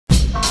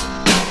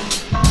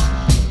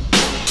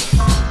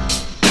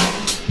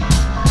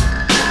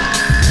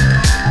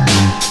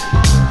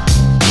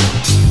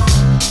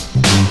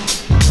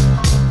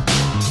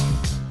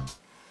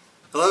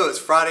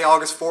Friday,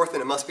 August 4th,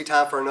 and it must be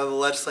time for another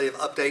legislative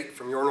update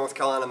from your North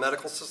Carolina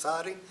Medical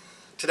Society.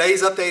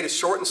 Today's update is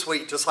short and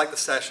sweet, just like the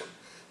session.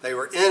 They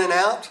were in and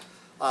out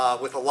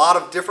with a lot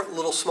of different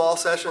little small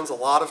sessions, a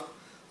lot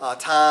of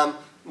time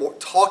more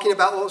talking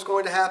about what was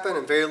going to happen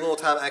and very little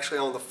time actually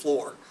on the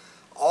floor.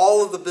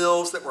 All of the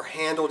bills that were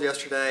handled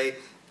yesterday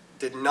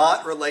did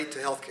not relate to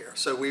health care.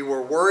 So we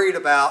were worried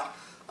about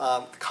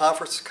the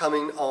conference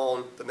coming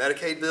on the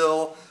Medicaid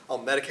bill,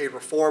 on Medicaid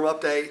reform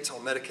updates,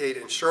 on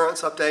Medicaid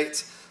insurance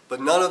updates, but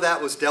none of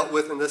that was dealt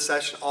with in this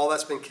session. All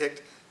that's been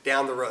kicked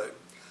down the road.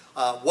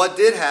 What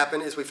did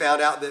happen is we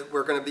found out that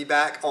we're going to be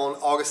back on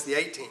August the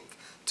 18th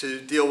to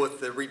deal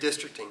with the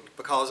redistricting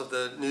because of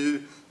the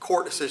new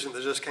court decision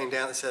that just came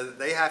down that said that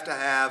they have to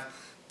have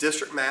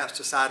district maps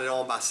decided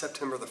on by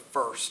September the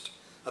 1st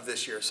of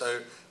this year. So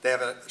they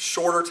have a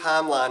shorter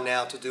timeline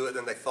now to do it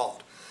than they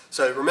thought.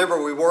 So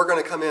remember, we were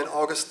going to come in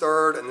August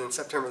 3rd and then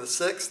September the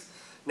 6th.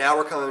 Now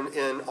we're coming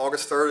in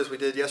August 3rd as we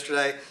did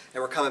yesterday,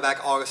 and we're coming back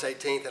August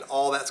 18th, and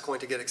all that's going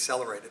to get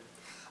accelerated.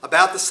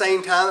 About the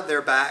same time that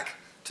they're back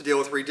to deal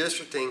with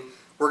redistricting,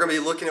 we're going to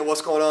be looking at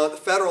what's going on at the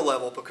federal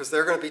level because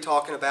they're going to be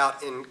talking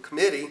about in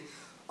committee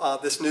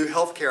this new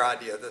health care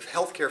idea, the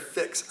health care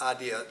fix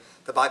idea,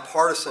 the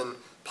bipartisan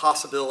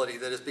possibility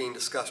that is being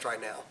discussed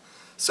right now.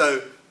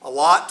 So a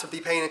lot to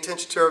be paying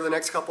attention to over the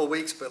next couple of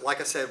weeks, but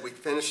like I said, we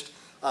finished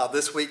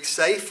this week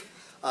safe,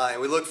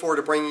 and we look forward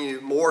to bringing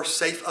you more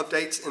safe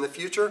updates in the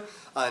future.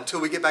 Until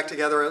we get back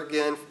together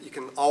again, you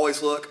can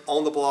always look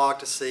on the blog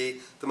to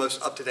see the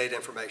most up-to-date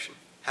information.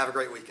 Have a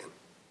great weekend.